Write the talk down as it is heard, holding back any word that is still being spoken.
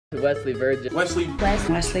Wesley Virgin. Wesley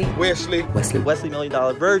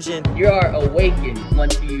Millionaire Virgin. You are awakened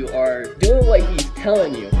once you are doing what he's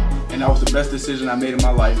telling you. And that was the best decision I made in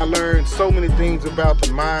my life. I learned so many things about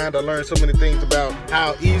the mind. I learned so many things about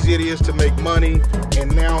how easy it is to make money.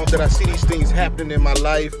 And now that I see these things happening in my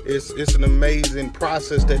life, it's an amazing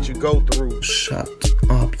process that you go through. Shut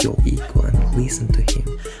up your ego and listen to him.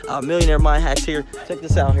 Millionaire Mind hacks here. Check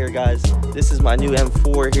this out here, guys. This is my new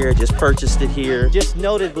M4 here. Just purchased it here. Just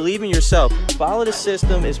noted, believe in yourself. Follow the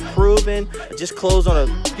system. It's proven. I just closed on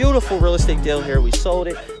a beautiful real estate deal here. We sold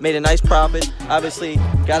it, made a nice profit. Obviously,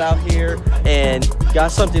 got out here and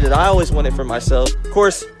got something that I always wanted for myself. Of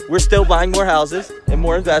course, we're still buying more houses and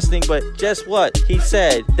more investing, but just what? He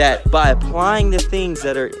said that by applying the things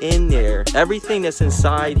that are in there, everything that's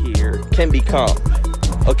inside here can become.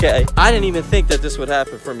 Okay, I didn't even think that this would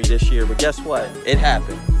happen for me this year, but guess what? It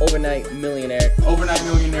happened. Overnight millionaire. Overnight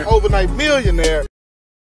millionaire. Overnight millionaire.